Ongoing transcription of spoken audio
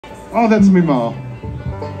Oh, that's me, Mom.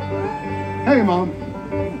 Hey, Mom.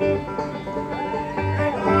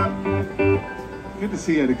 Good to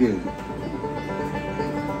see you again.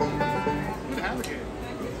 Good to have a game.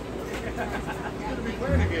 It's good to be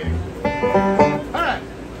playing a game. All right.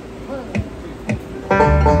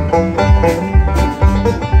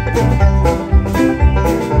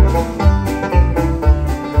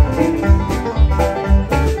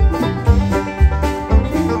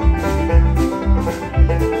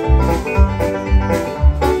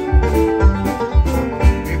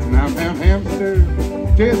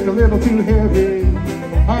 Just a little too heavy,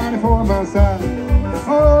 honey for my size,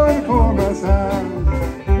 honey for my size.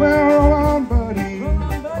 Well, roll on, buddy,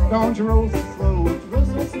 don't you roll so slow.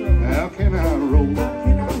 How can I roll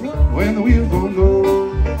when the wheels don't go?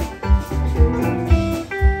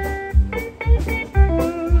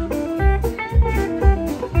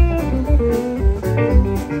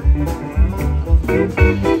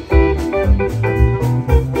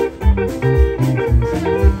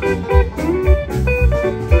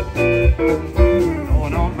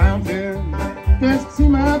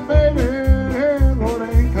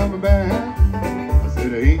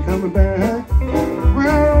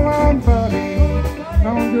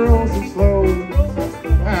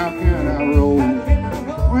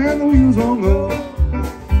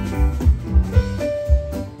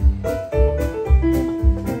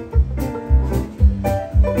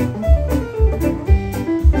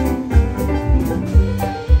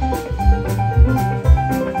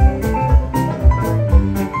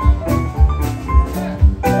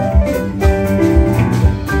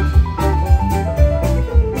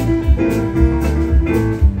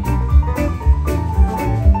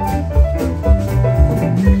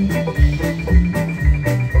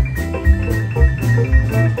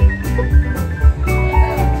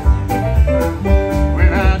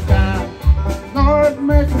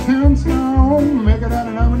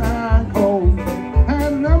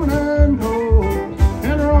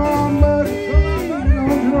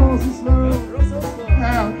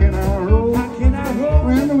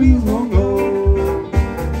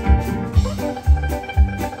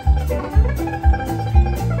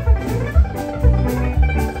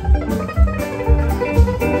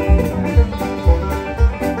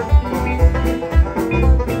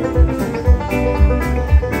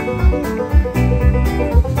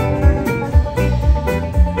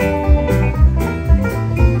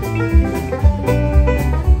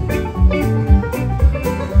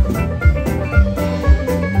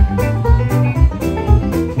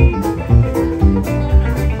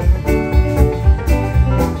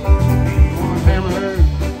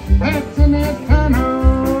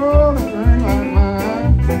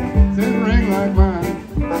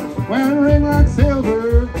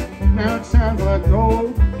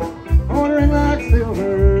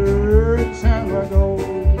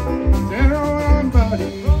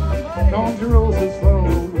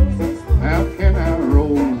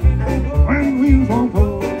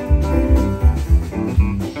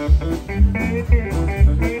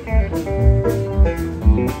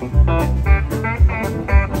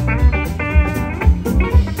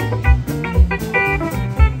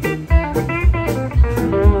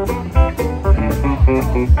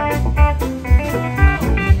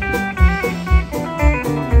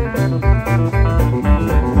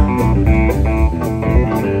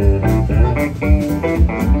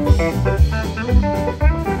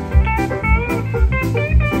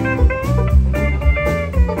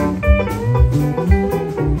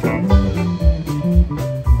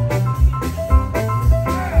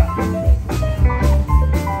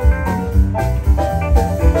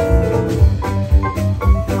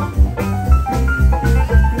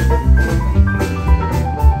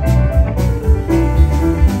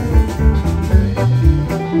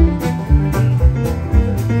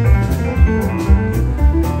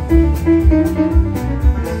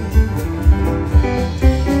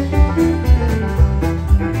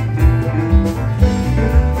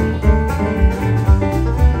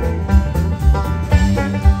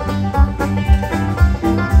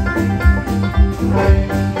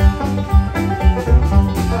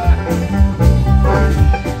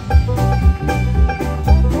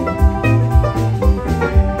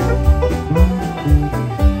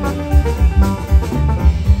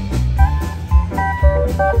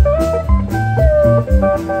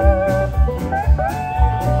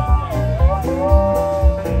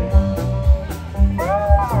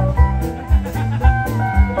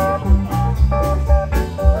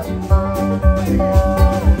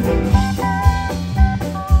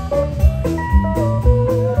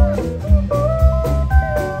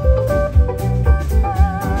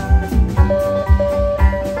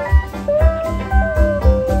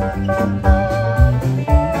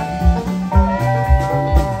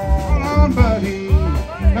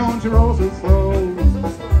 Don't you roll so